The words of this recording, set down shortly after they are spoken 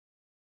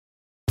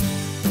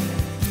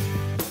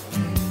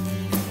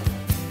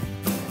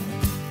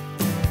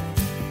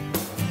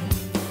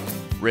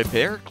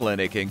Repair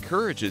Clinic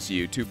encourages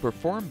you to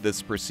perform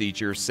this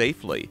procedure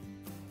safely.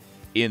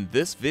 In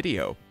this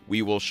video,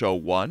 we will show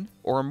one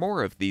or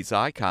more of these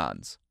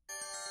icons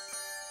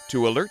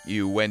to alert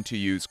you when to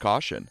use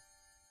caution.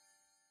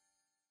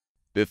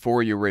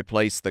 Before you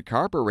replace the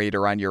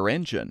carburetor on your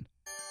engine,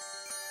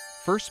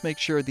 first make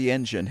sure the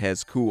engine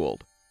has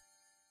cooled.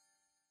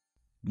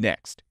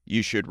 Next,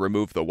 you should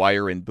remove the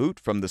wire and boot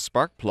from the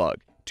spark plug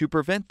to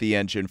prevent the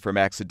engine from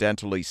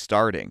accidentally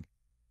starting.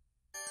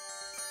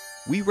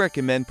 We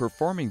recommend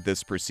performing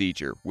this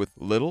procedure with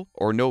little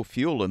or no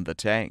fuel in the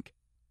tank.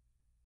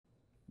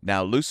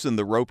 Now loosen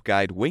the rope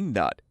guide wing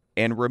nut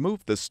and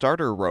remove the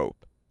starter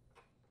rope.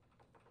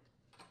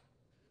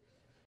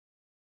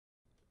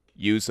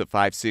 Use a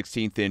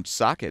 5/16"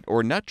 socket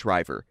or nut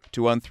driver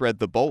to unthread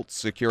the bolts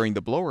securing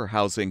the blower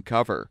housing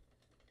cover.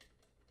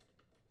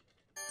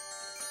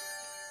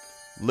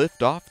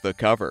 Lift off the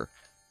cover.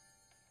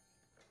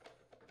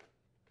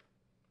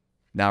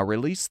 Now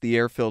release the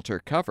air filter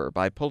cover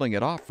by pulling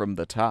it off from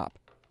the top,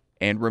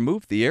 and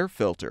remove the air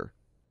filter.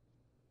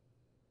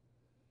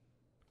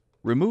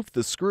 Remove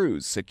the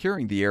screws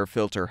securing the air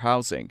filter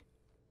housing.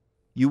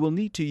 You will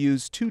need to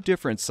use two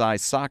different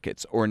size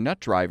sockets or nut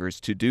drivers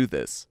to do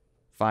this,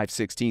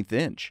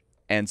 5/16"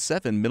 and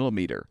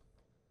 7mm.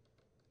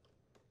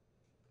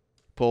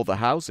 Pull the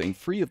housing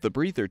free of the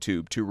breather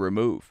tube to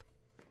remove.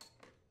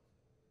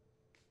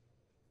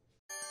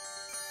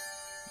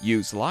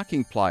 Use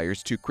locking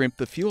pliers to crimp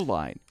the fuel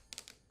line.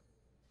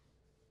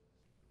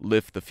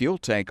 Lift the fuel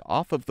tank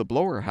off of the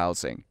blower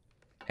housing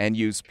and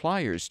use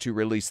pliers to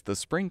release the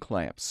spring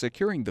clamp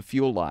securing the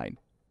fuel line.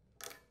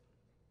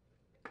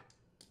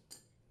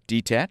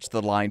 Detach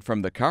the line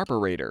from the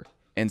carburetor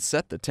and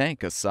set the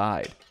tank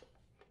aside.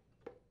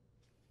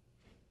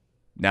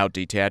 Now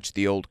detach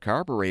the old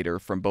carburetor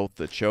from both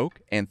the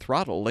choke and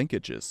throttle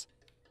linkages.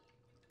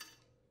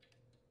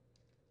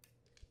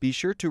 Be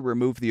sure to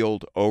remove the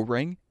old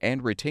O-ring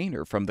and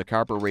retainer from the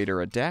carburetor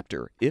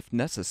adapter if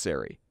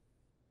necessary.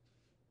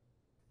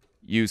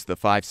 Use the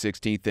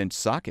 5/16"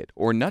 socket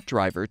or nut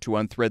driver to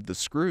unthread the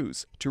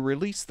screws to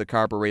release the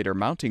carburetor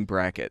mounting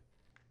bracket.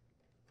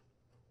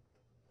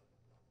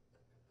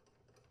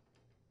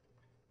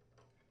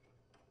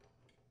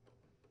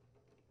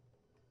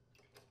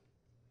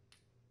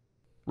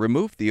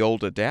 Remove the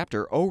old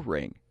adapter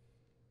O-ring.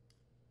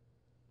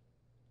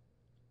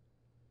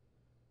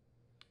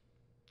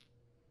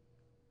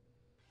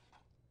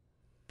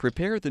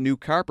 Prepare the new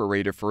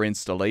carburetor for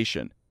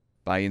installation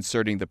by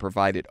inserting the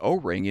provided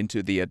O-ring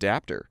into the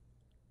adapter.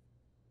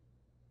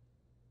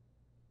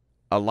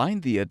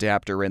 Align the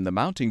adapter in the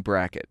mounting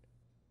bracket,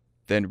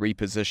 then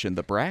reposition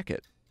the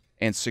bracket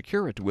and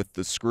secure it with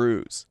the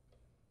screws.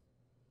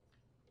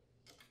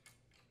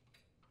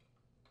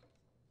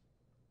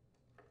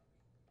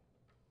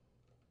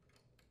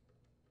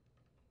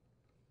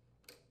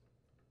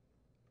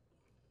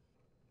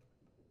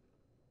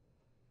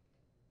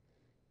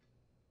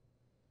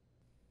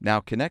 Now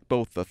connect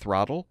both the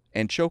throttle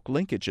and choke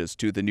linkages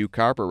to the new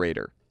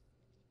carburetor.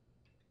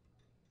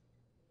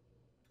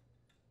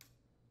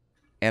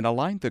 And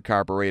align the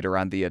carburetor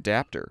on the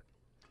adapter.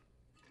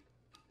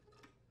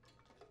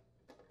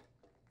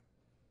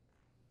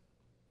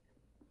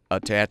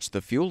 Attach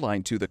the fuel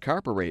line to the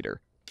carburetor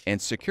and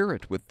secure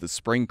it with the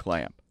spring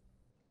clamp.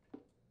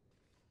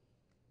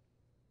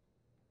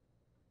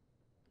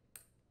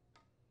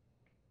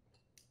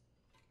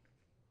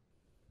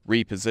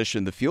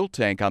 Reposition the fuel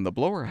tank on the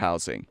blower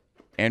housing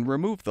and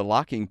remove the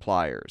locking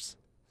pliers.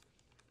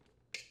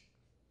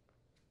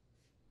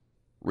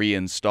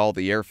 Reinstall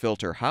the air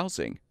filter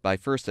housing by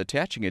first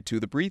attaching it to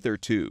the breather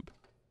tube.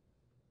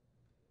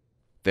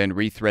 Then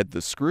rethread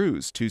the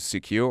screws to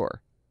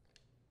secure.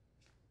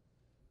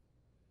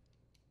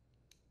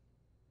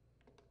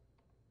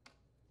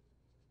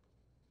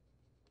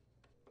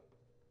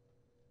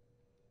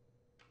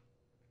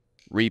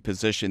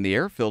 Reposition the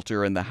air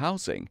filter in the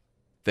housing,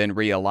 then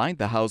realign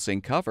the housing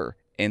cover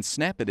and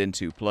snap it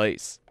into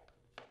place.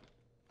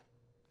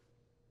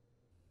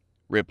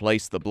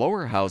 Replace the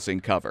blower housing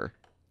cover,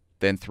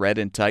 then thread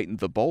and tighten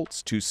the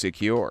bolts to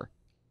secure.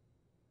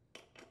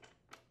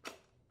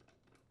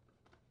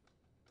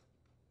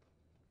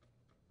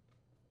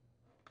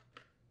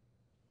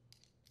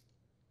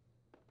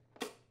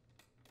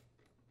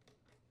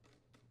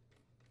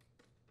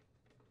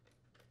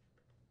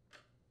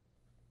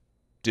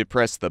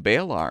 Depress the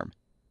bail arm.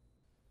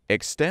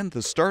 Extend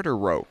the starter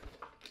rope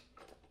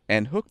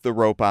and hook the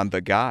rope on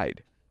the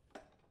guide.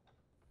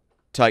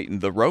 Tighten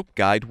the rope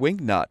guide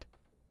wing nut.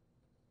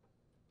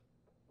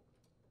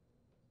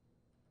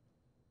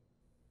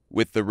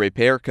 With the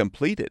repair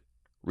completed,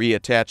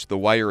 reattach the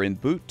wire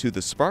and boot to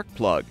the spark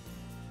plug,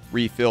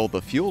 refill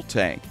the fuel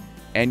tank,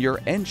 and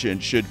your engine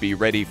should be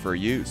ready for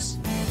use.